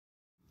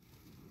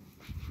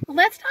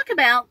Let's talk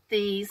about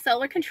the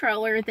solar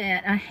controller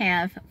that I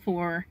have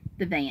for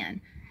the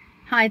van.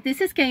 Hi, this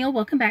is Gayle.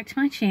 Welcome back to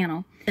my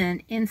channel.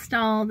 And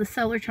install the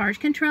solar charge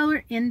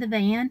controller in the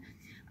van.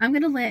 I'm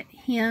going to let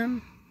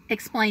him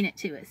explain it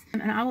to us,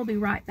 and I will be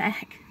right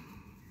back.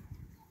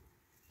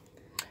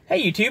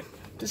 Hey YouTube,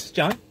 this is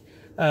John.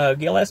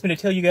 Gayle asked me to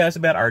tell you guys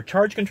about our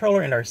charge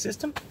controller and our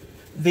system.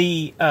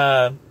 The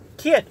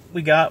kit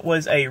we got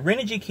was a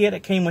Renogy kit.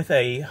 It came with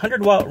a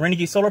 100-watt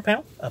Renogy solar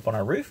panel up on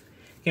our roof.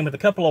 Came with a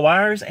couple of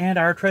wires and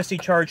our trusty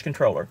charge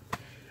controller.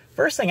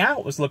 First thing I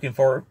was looking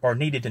for or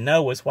needed to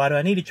know was, why do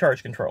I need a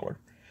charge controller?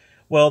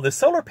 Well, the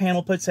solar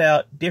panel puts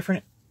out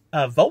different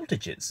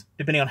voltages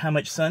depending on how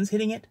much sun's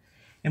hitting it.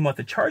 And what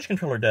the charge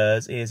controller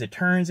does is it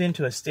turns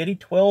into a steady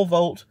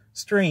 12-volt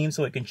stream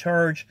so it can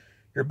charge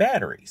your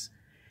batteries.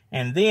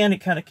 And then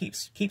it kind of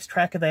keeps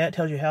track of that,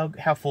 tells you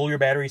how full your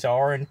batteries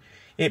are, and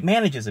it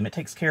manages them. It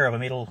takes care of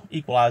them. It'll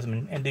equalize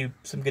them and do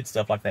some good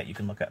stuff like that you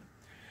can look up.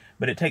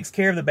 But it takes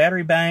care of the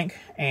battery bank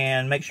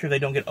and makes sure they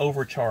don't get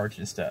overcharged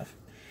and stuff.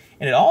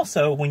 And it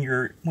also, when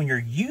you're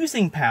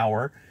using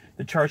power,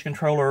 the charge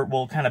controller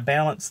will kind of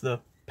balance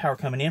the power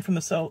coming in from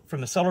the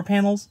solar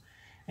panels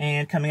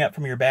and coming up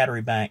from your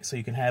battery bank, so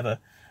you can have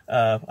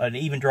an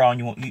even draw, and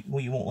you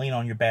won't lean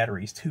on your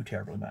batteries too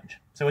terribly much.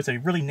 So it's a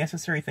really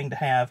necessary thing to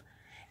have,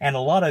 and a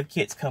lot of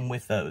kits come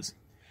with those.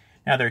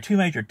 Now, there are two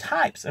major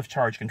types of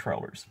charge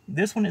controllers.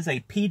 This one is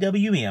a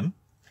PWM,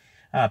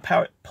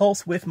 power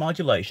pulse width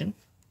modulation.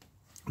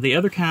 The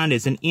other kind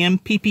is an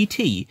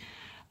MPPT.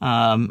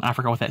 I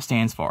forgot what that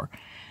stands for.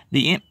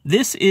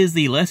 This is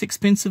the less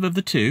expensive of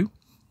the two.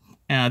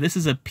 This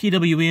is a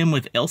PWM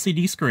with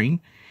LCD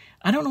screen.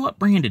 I don't know what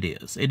brand it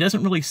is. It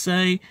doesn't really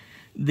say.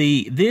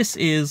 This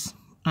is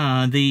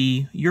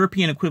the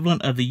European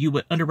equivalent of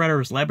the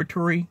Underwriters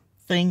Laboratory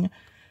thing.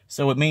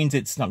 So it means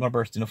it's not going to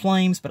burst into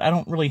flames, but I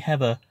don't really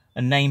have a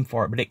name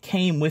for it. But it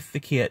came with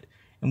the kit,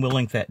 and we'll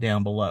link that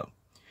down below.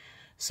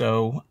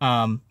 So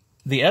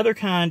the other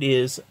kind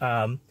is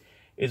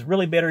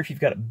really better if you've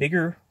got a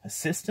bigger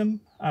system.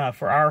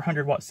 For our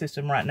 100-watt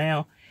system right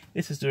now,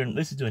 this is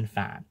doing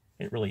fine.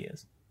 It really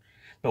is.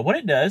 But what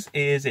it does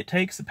is it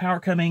takes the power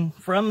coming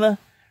from the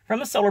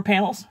solar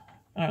panels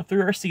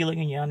through our ceiling,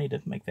 and yeah, I need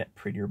to make that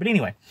prettier. But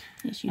anyway,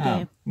 Yes, you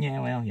do. Yeah,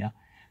 well, yeah.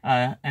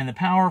 And the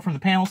power from the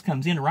panels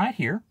comes in right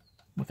here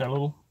with our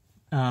little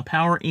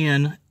power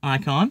in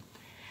icon,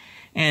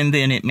 and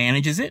then it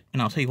manages it.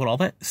 And I'll tell you what all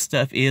that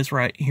stuff is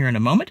right here in a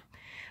moment.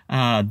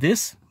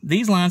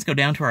 These lines go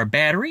down to our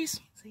batteries,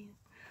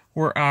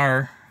 where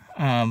our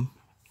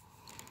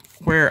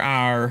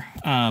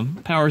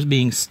power is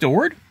being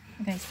stored.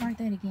 Okay, start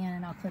that again,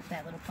 and I'll clip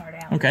that little part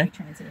out. Okay.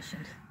 Where we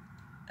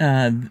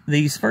transitioned.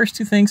 These first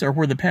two things are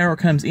where the power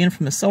comes in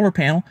from the solar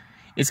panel.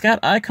 It's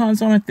got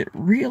icons on it that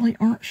really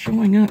aren't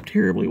showing up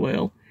terribly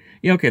well.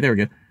 Yeah, okay, there we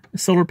go. The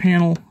solar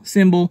panel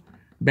symbol,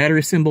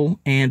 battery symbol,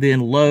 and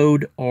then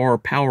load or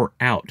power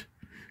out,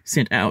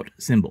 sent out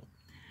symbol.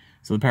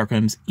 So the power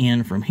comes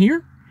in from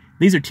here.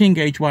 These are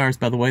 10-gauge wires,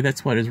 by the way.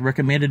 That's what is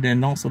recommended,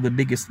 and also the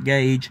biggest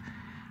gauge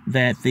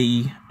that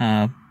the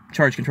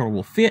charge controller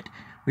will fit.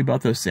 We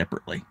bought those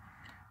separately.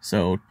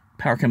 So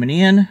power coming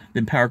in,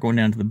 then power going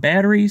down to the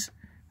batteries,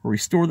 where we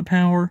store the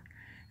power,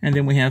 and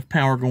then we have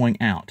power going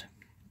out.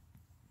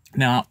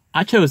 Now,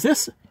 I chose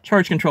this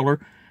charge controller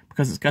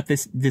because it's got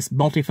this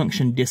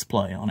multifunction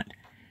display on it.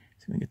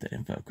 So let me get that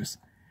in focus.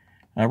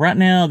 Right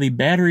now, the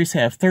batteries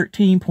have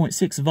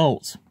 13.6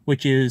 volts,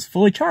 which is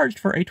fully charged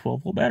for a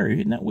 12-volt battery.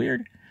 Isn't that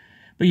weird?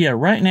 But yeah,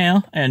 right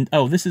now, and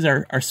oh, this is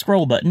our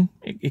scroll button.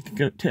 It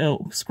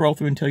can scroll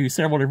through and tell you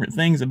several different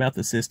things about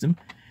the system.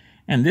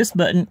 And this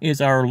button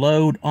is our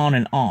load on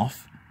and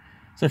off.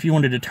 So if you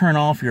wanted to turn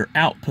off your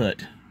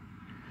output,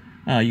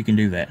 you can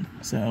do that.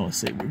 So let's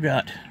see, we've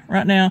got,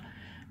 right now,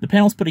 the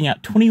panel's putting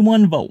out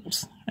 21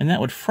 volts, and that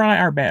would fry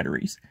our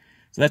batteries.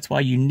 So that's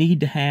why you need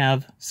to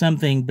have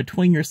something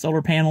between your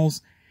solar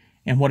panels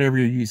and whatever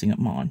you're using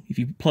them on. If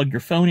you plug your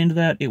phone into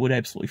that, it would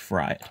absolutely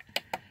fry it.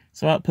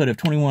 So output of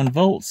 21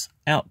 volts,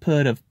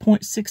 output of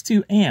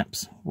 0.62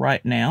 amps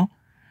right now.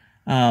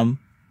 It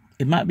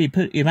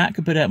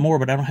could put out more,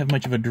 but I don't have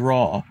much of a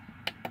draw.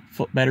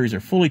 Batteries are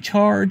fully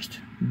charged.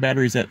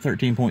 Batteries at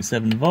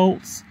 13.7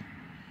 volts.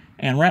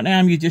 And right now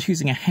I'm just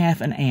using a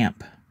half an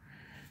amp.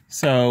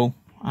 So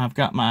I've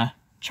got my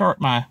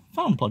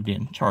phone plugged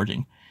in,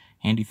 charging.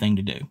 Handy thing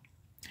to do.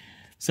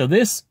 So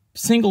this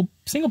single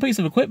piece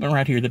of equipment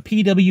right here, the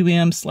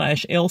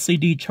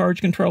PWM/LCD charge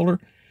controller,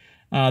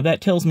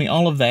 that tells me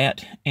all of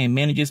that and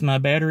manages my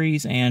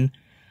batteries, and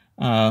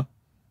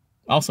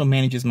also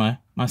manages my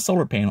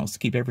solar panels to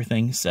keep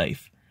everything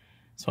safe.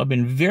 So I've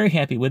been very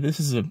happy with this.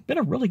 This has been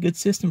a really good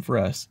system for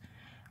us.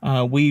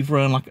 We've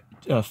run like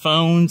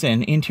phones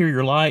and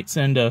interior lights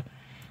and the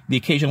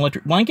occasional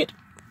electric blanket.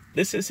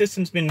 This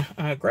system's been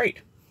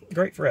great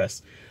for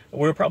us.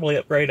 We'll probably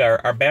upgrade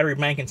our battery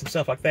bank and some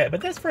stuff like that, but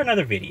that's for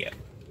another video.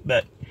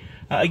 But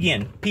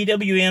again,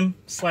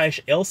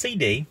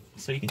 PWM/LCD,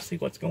 so you can see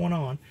what's going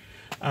on.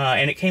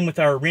 And it came with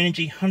our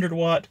Renogy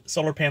 100-watt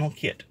solar panel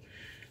kit.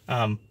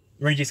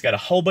 Renegie's got a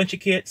whole bunch of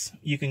kits.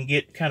 You can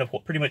get kind of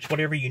pretty much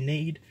whatever you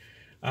need.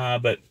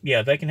 But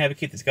yeah, they can have a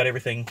kit that's got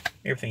everything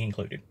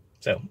included.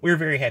 So we're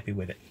very happy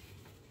with it.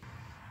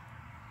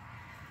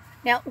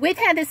 Now, we've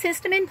had this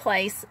system in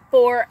place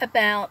for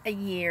about a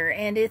year,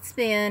 and it's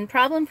been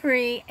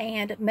problem-free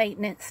and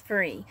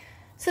maintenance-free.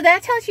 So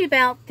that tells you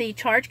about the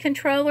charge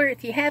controller.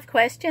 If you have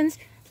questions,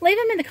 leave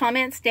them in the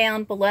comments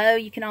down below.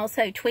 You can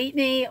also tweet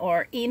me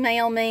or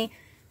email me.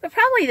 But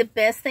probably the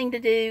best thing to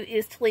do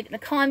is to leave it in the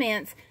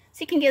comments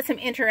so you can get some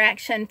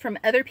interaction from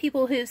other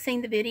people who've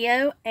seen the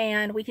video,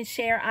 and we can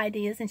share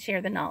ideas and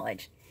share the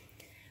knowledge.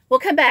 We'll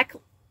come back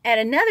at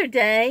another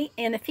day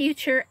in the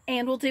future,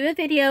 and we'll do a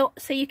video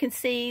so you can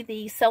see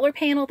the solar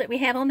panel that we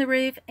have on the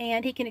roof,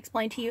 and he can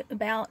explain to you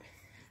about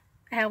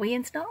how we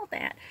installed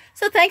that.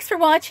 So thanks for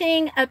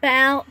watching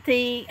about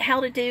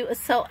how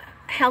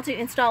to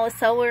install a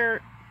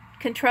solar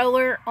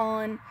controller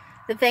on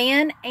the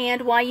van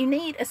and why you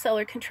need a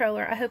solar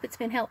controller. I hope it's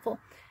been helpful.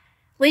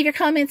 Leave your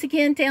comments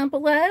again down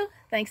below.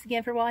 Thanks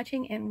again for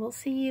watching, and we'll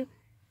see you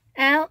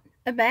out,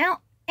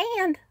 about,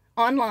 and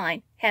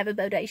online. Have a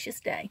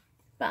bodacious day.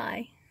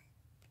 Bye.